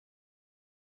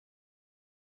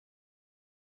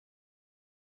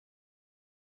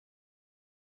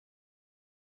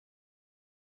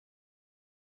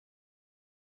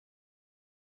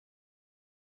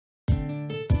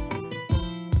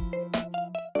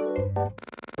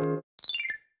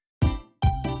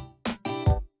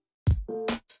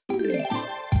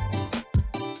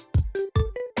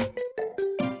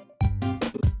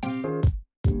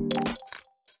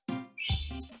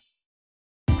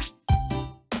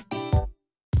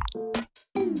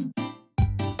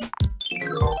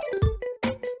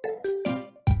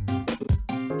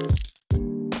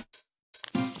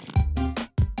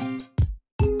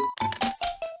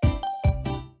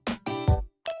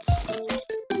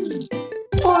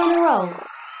4 in a row.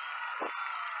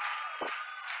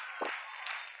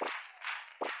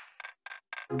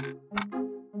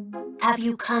 Have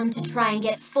you come to try and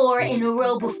get 4 in a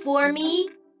row before me?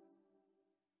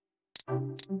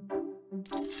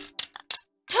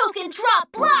 Token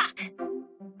drop block!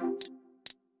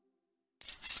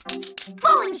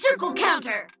 Falling circle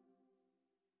counter!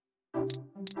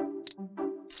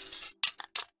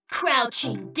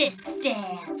 Crouching disc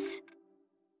stance!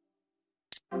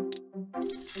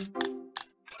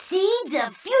 Seeds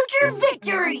of future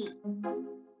victory!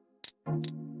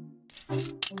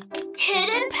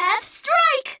 Hidden path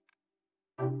strike!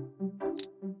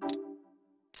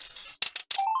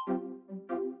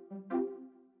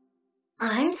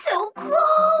 I'm so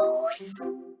close!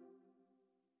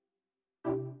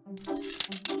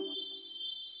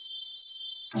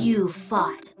 You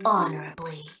fought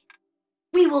honorably.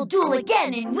 We will duel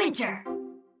again in winter.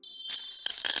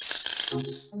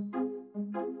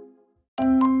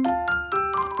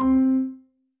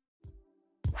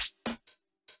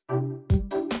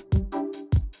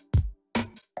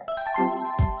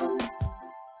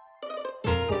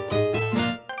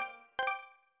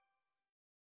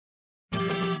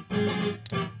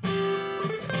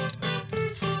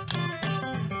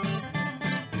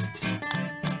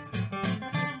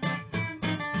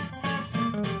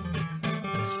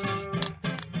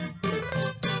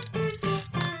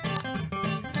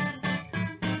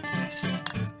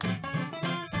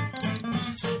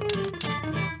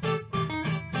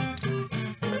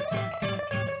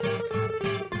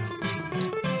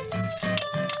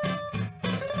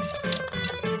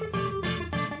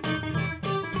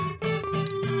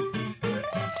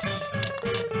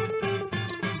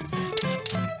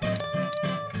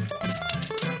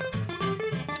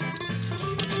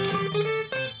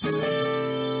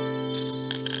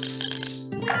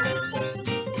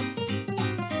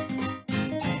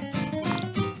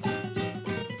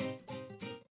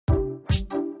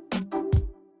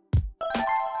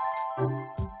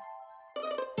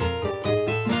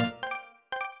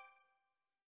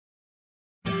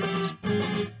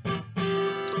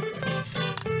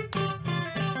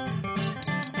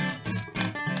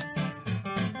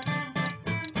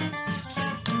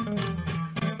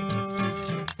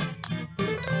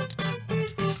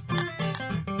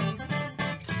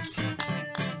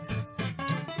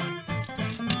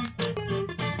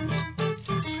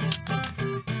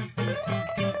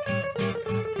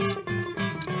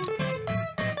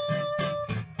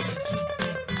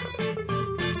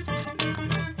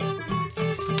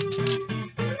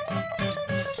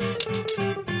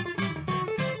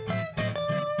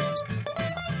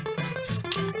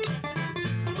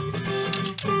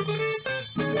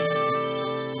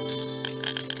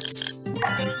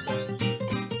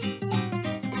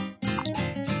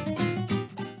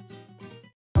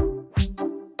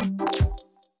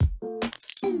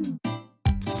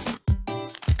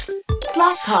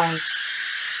 Slot cards.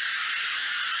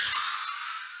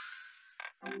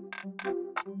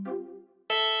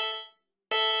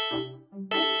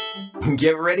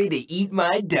 Get ready to eat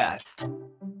my dust.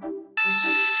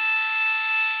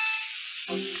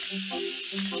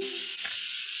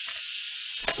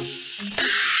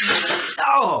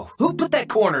 Oh, who put that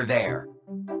corner there?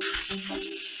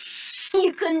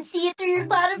 You couldn't see it through your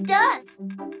cloud of dust.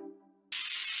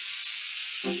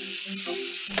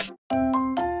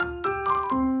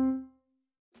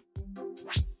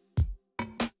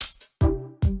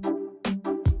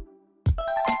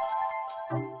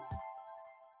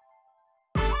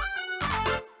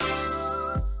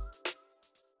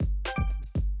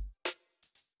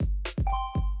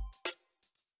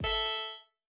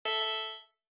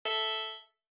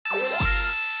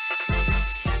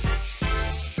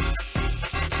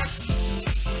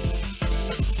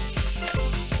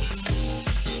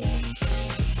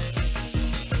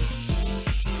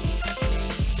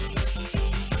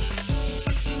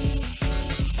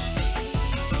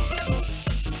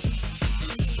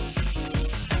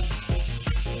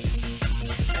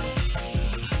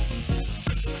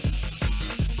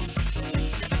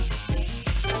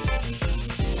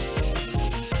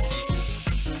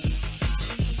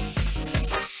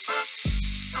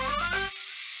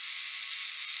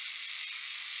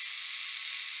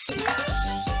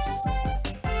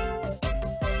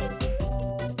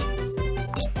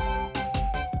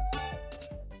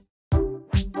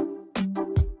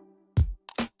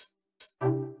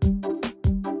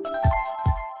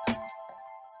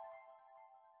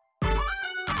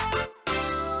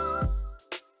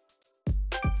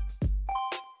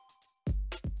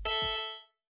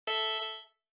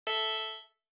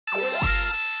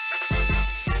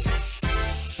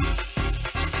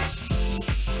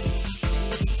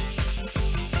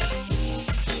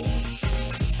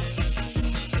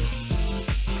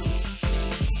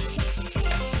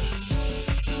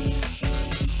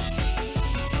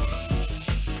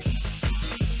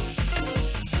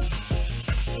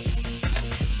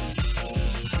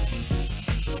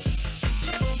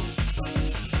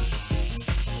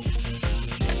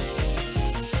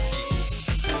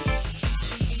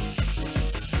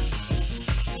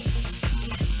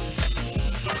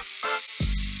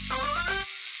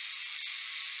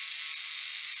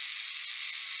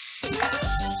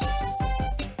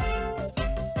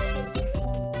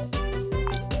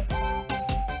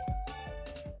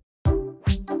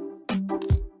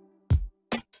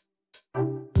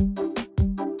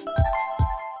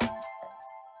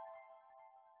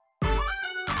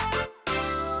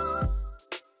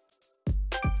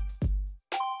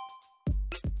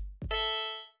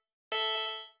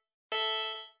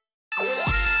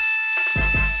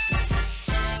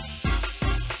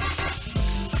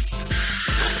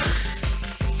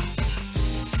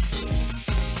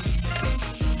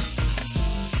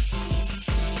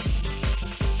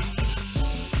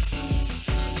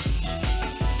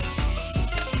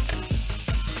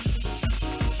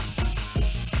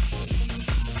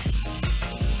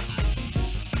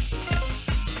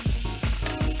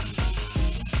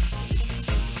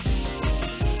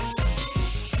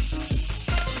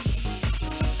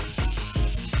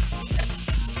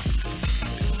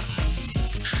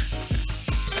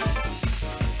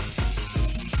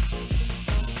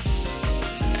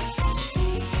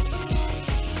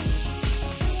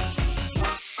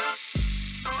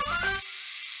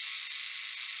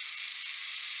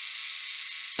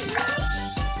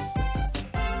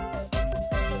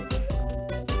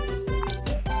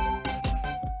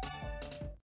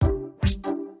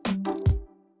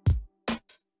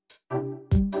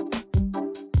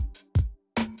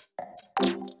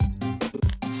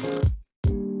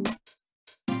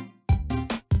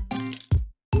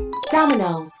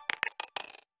 Dominoes.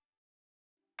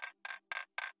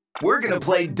 We're gonna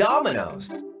play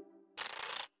dominoes.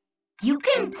 You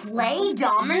can play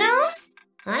dominoes?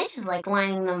 I just like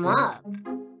lining them up.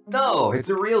 No, it's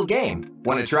a real game.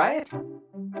 Want to try it?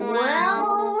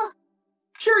 Well...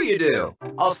 Sure you do.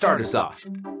 I'll start us off.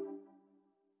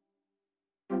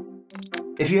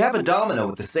 If you have a domino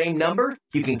with the same number,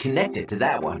 you can connect it to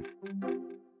that one.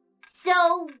 So,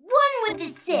 one with a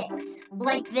 6.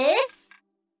 Like this?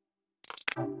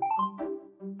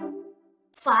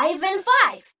 5 and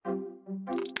 5.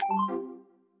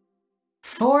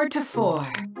 4 to 4.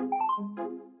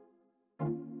 1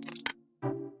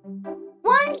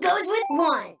 goes with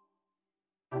 1.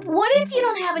 What if you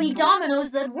don't have any dominoes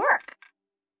that work?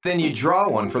 Then you draw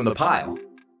one from the pile.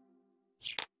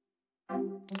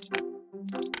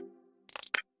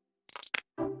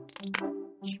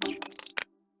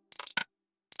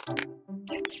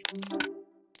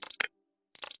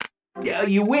 Yeah,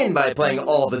 you win by playing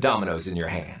all the dominoes in your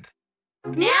hand.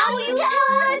 Now you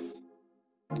tell us?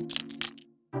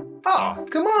 Oh,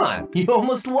 come on. You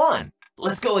almost won.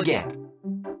 Let's go again.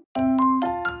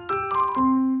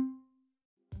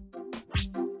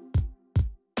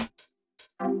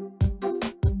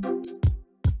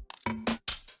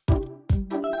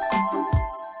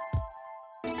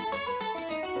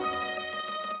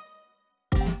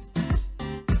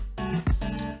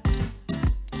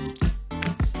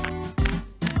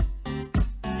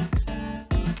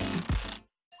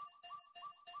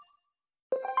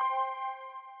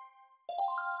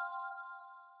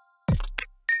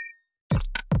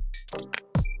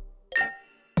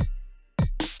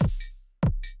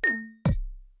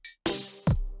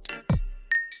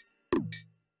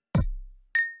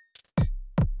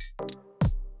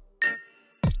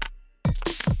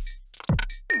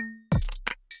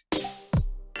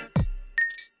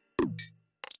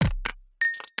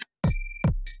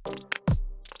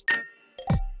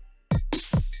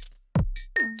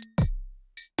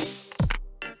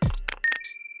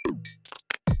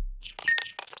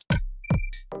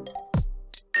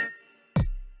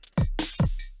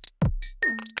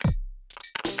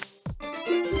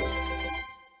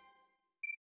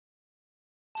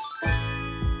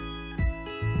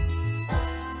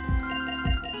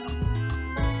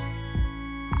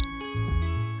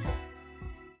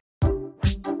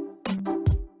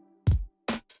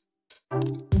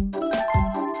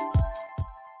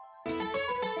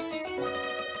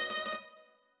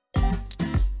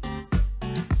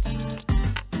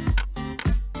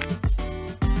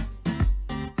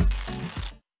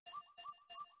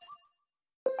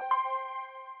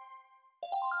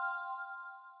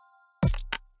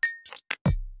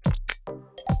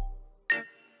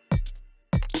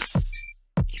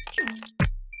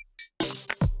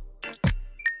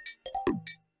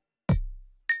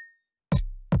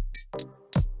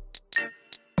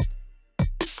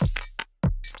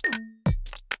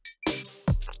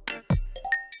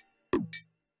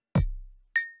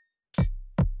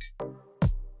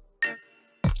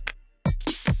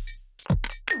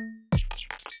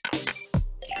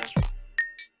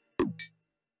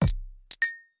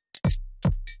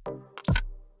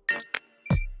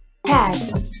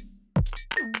 Pass.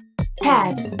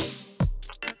 Pass.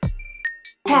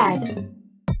 Pass.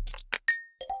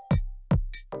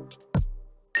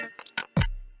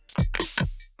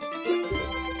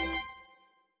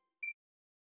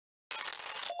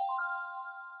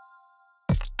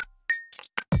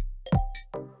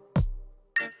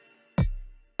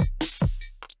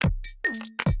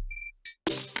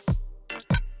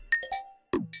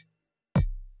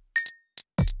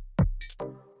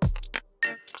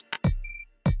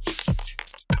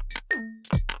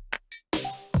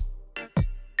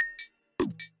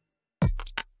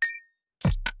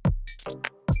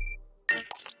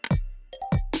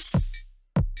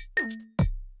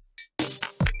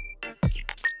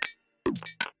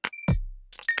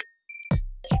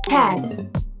 Pass.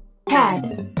 Pass.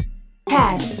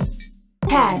 Pass.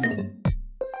 Pass.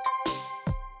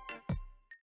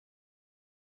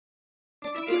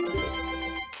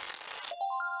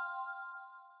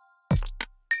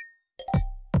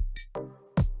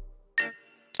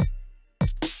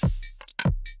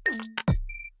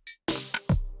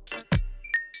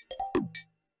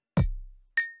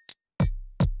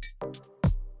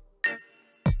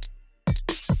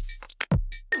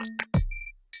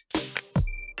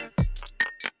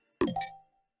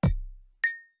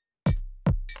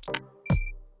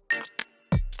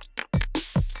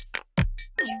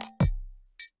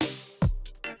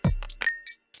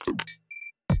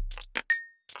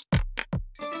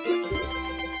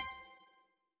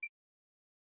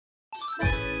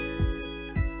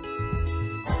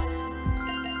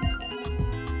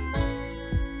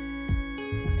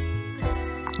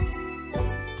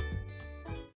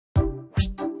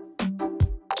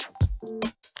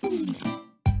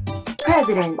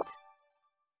 President.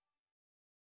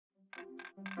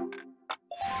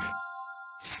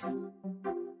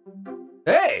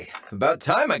 Hey, about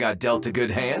time I got dealt a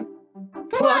good hand.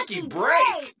 Lucky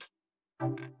break!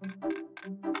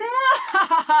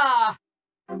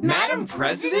 Madam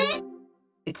President?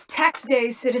 It's tax day,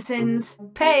 citizens.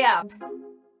 Pay up.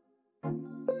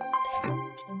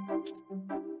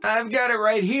 I've got it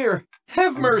right here.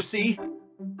 Have mercy.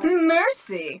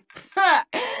 Mercy.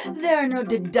 There are no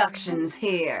deductions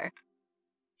here.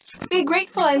 Be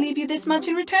grateful I leave you this much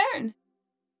in return.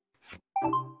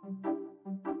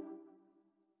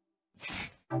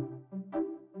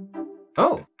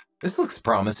 Oh, this looks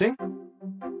promising.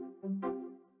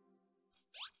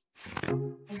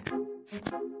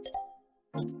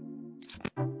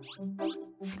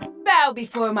 Bow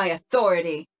before my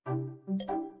authority.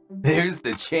 There's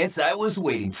the chance I was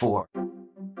waiting for.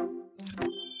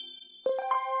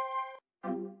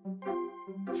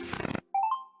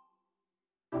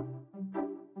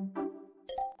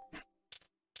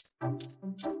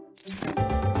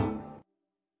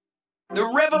 The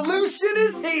revolution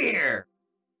is here!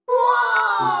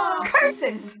 Whoa!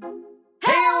 Curses!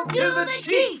 Hail to the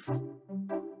chief!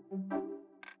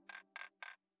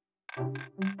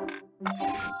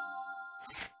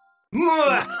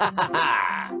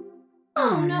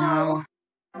 Oh no.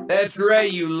 That's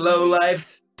right, you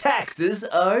lowlifes. Taxes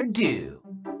are due.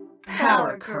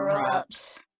 Power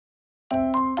corrupts.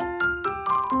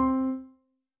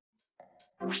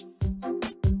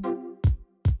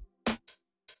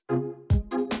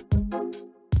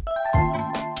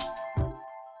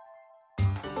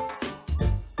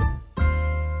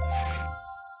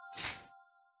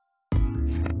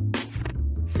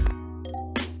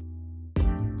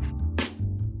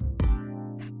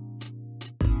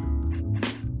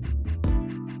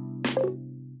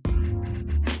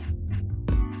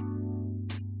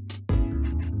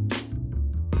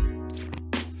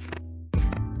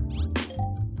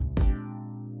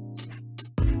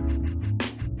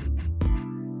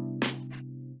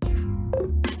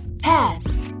 Pass.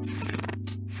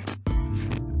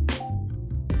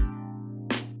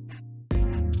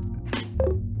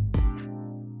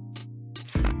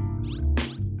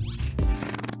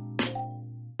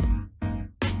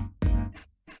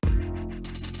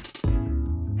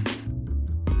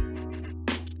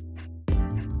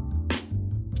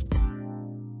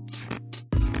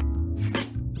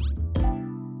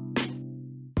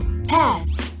 Pass.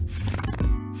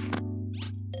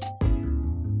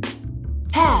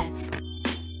 Pass.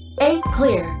 8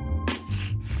 clear.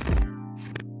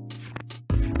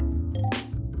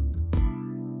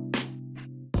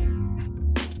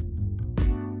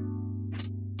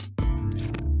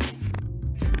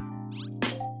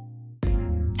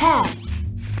 Pass.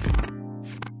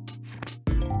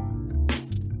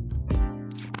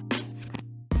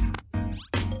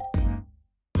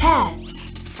 Pass.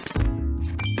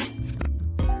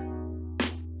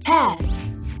 Pass.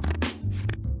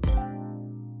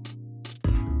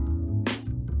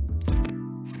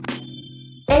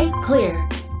 clear.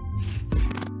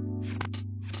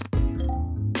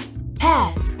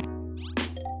 Pass.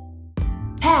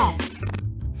 Pass.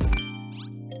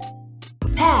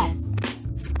 Pass.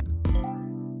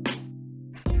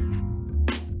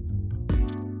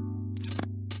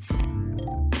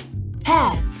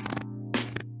 Pass.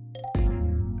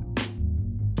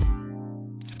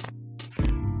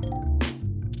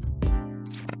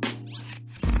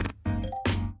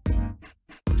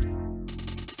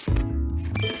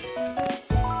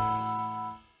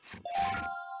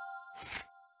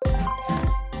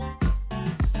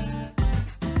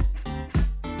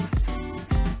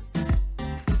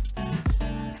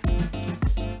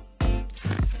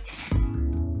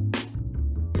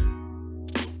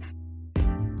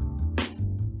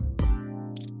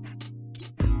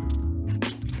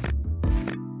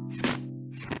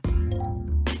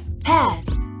 Pass.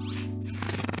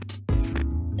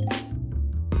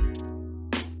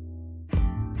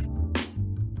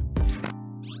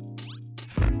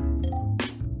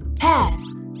 Pass.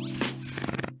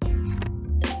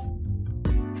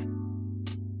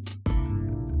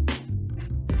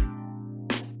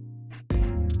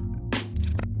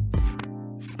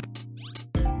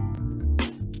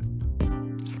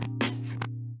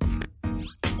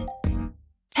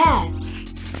 Pass.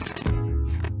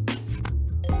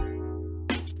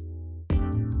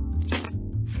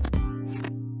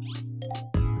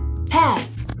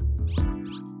 Pass.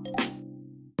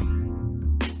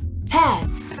 Pass.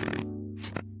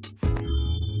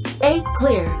 8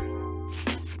 clear.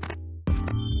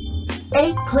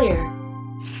 8 clear.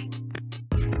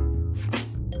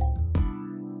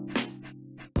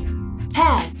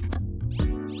 Pass.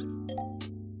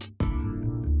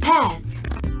 Pass.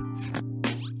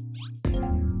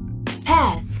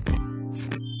 Pass.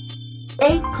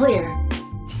 8 clear.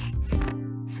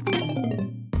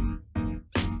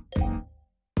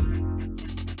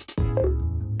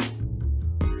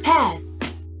 Pass.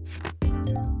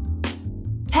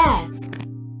 Pass.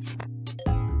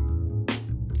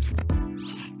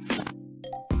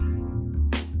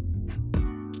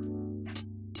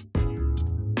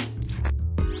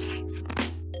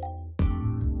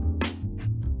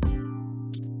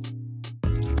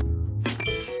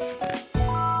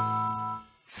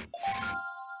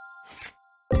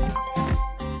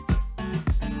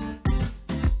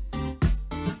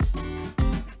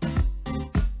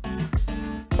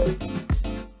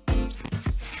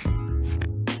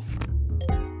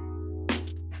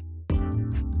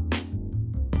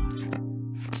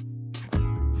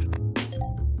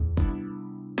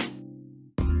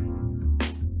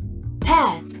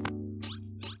 Pass.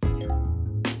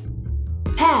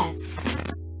 Pass.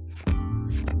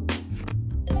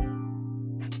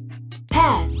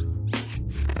 Pass.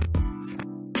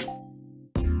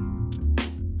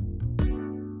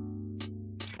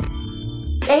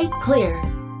 Eight clear.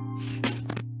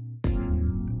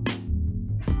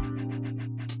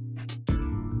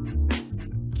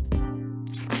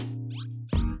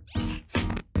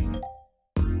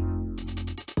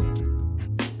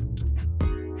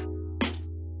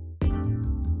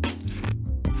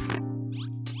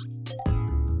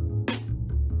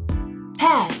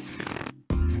 Pass.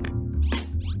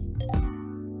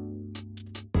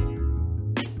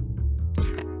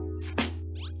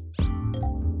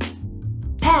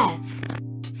 Pass.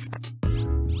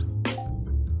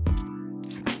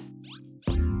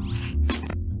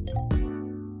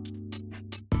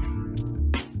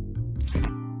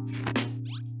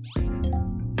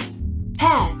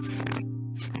 Pass.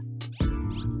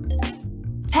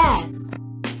 Pass.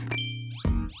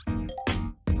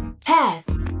 Pass.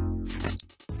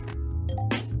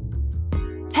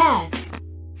 Pass.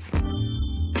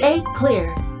 8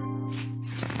 clear.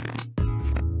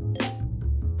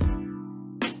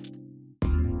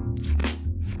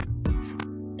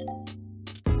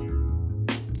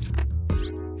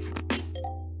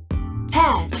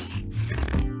 Pass.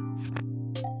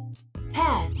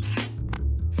 Pass.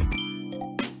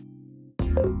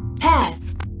 Pass.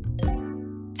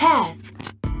 Pass.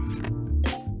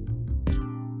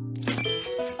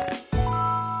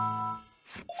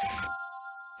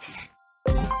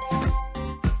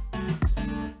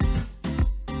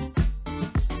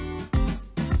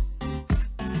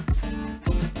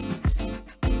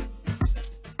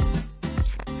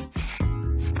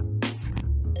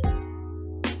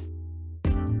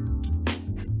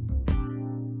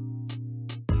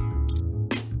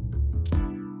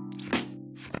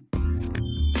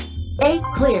 Eight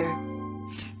clear.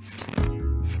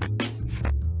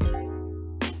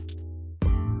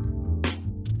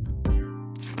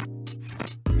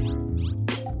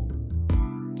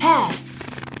 Pass.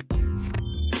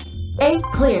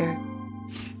 clear.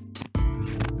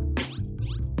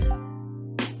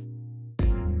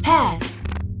 Pass.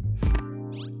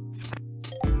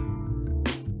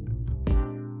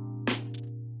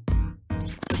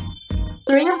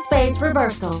 3 of spades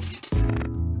reversal.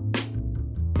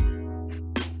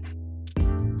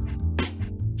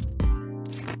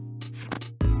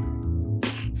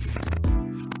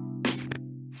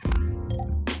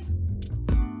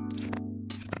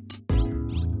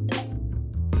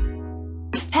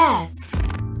 Pass.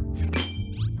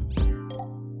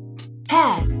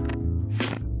 Pass.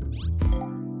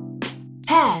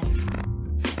 Pass.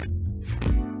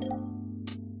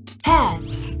 Pass.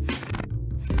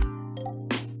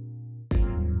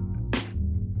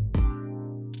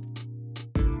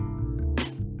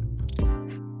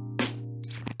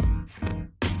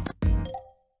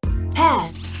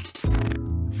 Pass.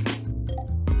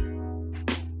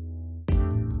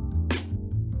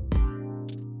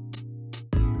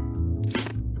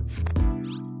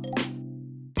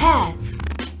 Pass.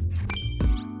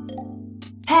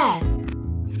 Pass.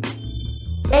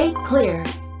 8 clear.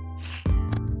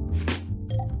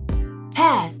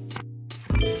 Pass.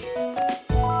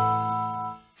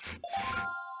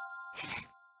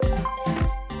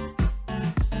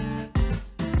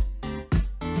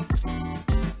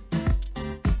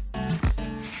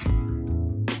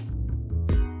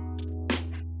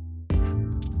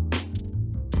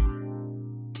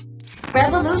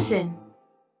 Revolution.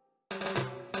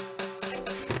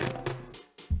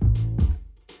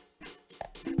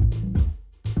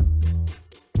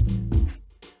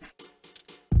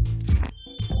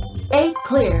 Eight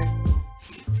clear.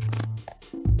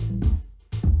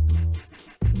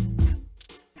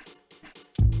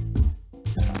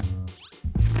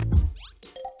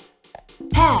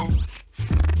 Pass.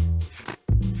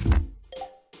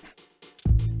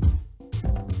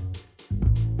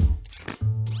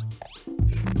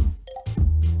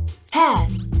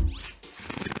 Pass.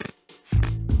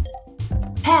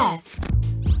 Pass.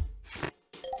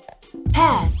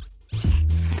 Pass.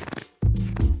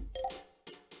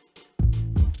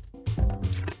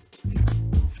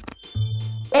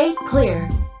 Eight clear.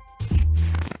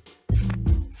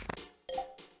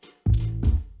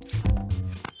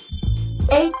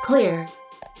 Eight clear.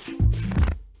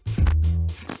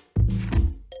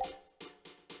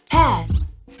 Pass.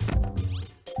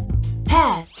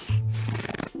 Pass.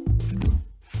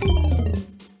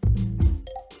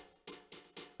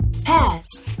 Pass.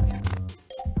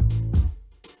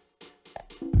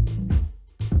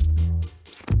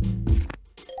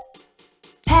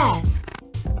 Pass.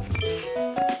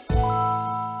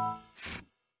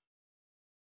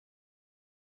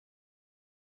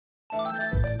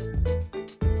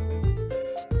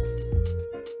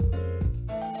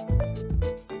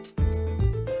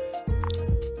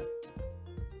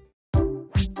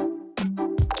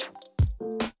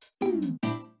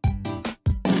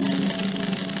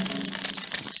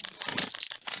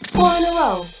 Four in a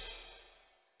row.